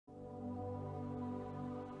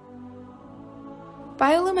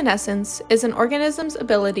Bioluminescence is an organism's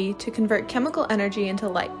ability to convert chemical energy into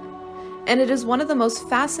light, and it is one of the most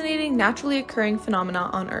fascinating naturally occurring phenomena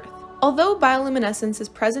on Earth. Although bioluminescence is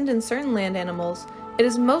present in certain land animals, it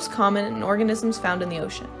is most common in organisms found in the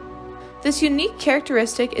ocean. This unique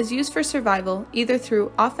characteristic is used for survival either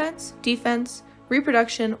through offense, defense,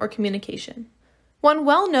 reproduction, or communication. One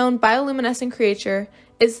well-known bioluminescent creature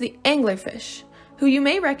is the anglerfish, who you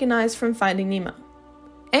may recognize from Finding Nemo.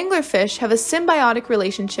 Anglerfish have a symbiotic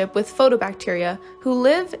relationship with photobacteria who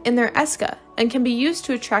live in their esca and can be used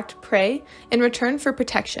to attract prey in return for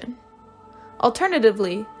protection.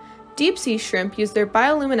 Alternatively, deep-sea shrimp use their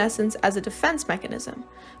bioluminescence as a defense mechanism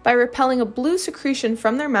by repelling a blue secretion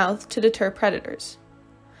from their mouth to deter predators.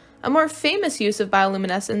 A more famous use of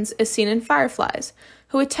bioluminescence is seen in fireflies,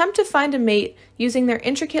 who attempt to find a mate using their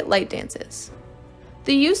intricate light dances.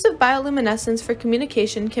 The use of bioluminescence for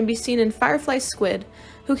communication can be seen in firefly squid,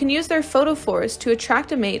 who can use their photophores to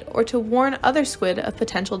attract a mate or to warn other squid of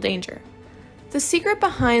potential danger. The secret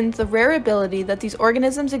behind the rare ability that these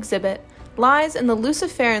organisms exhibit lies in the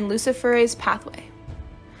Luciferin-Luciferase Pathway.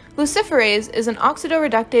 Luciferase is an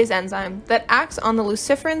oxidoreductase enzyme that acts on the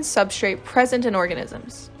luciferin substrate present in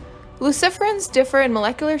organisms. Luciferins differ in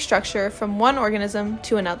molecular structure from one organism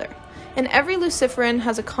to another, and every luciferin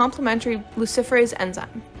has a complementary luciferase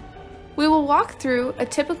enzyme. We will walk through a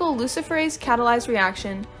typical luciferase catalyzed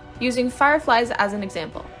reaction using fireflies as an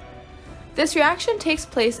example. This reaction takes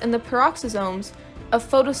place in the peroxisomes of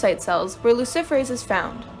photocyte cells where luciferase is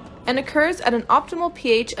found, and occurs at an optimal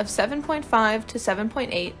pH of 7.5 to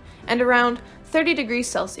 7.8 and around 30 degrees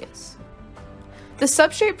Celsius. The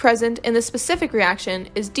substrate present in the specific reaction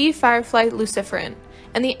is D-firefly luciferin,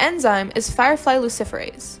 and the enzyme is firefly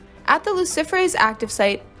luciferase. At the luciferase active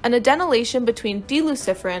site, an adenylation between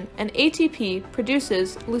D-luciferin and ATP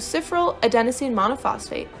produces luciferyl adenosine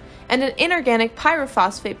monophosphate and an inorganic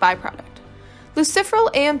pyrophosphate byproduct.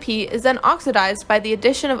 Luciferyl AMP is then oxidized by the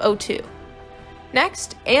addition of O2.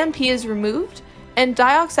 Next, AMP is removed and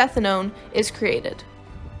dioxethanone is created.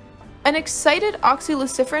 An excited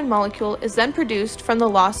oxyluciferin molecule is then produced from the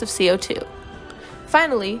loss of CO2.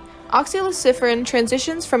 Finally, oxyluciferin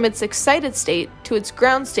transitions from its excited state to its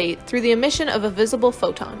ground state through the emission of a visible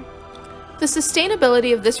photon. The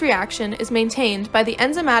sustainability of this reaction is maintained by the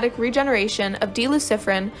enzymatic regeneration of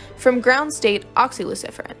D-luciferin from ground state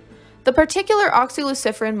oxyluciferin. The particular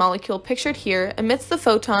oxyluciferin molecule pictured here emits the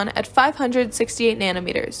photon at 568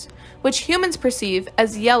 nanometers, which humans perceive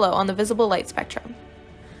as yellow on the visible light spectrum.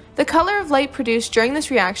 The color of light produced during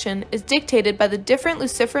this reaction is dictated by the different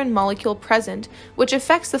luciferin molecule present, which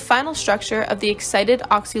affects the final structure of the excited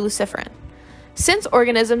oxyluciferin. Since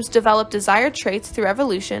organisms develop desired traits through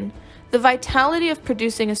evolution, the vitality of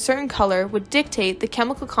producing a certain color would dictate the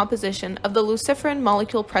chemical composition of the luciferin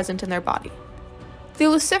molecule present in their body. The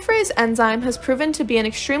luciferase enzyme has proven to be an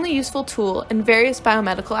extremely useful tool in various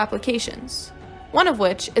biomedical applications, one of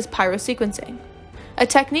which is pyrosequencing, a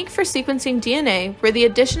technique for sequencing DNA where the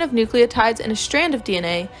addition of nucleotides in a strand of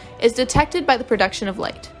DNA is detected by the production of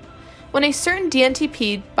light. When a certain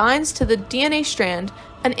dNTP binds to the DNA strand,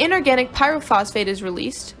 an inorganic pyrophosphate is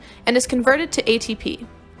released and is converted to ATP.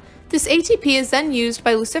 This ATP is then used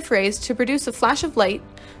by luciferase to produce a flash of light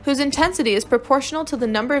whose intensity is proportional to the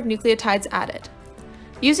number of nucleotides added.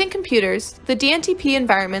 Using computers, the dNTP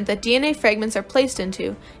environment that DNA fragments are placed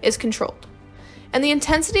into is controlled, and the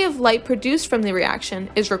intensity of light produced from the reaction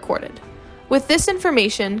is recorded. With this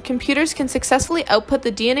information, computers can successfully output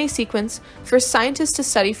the DNA sequence for scientists to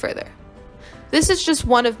study further. This is just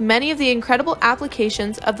one of many of the incredible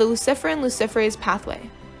applications of the Luciferin-Luciferase pathway.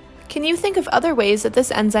 Can you think of other ways that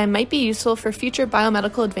this enzyme might be useful for future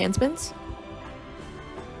biomedical advancements?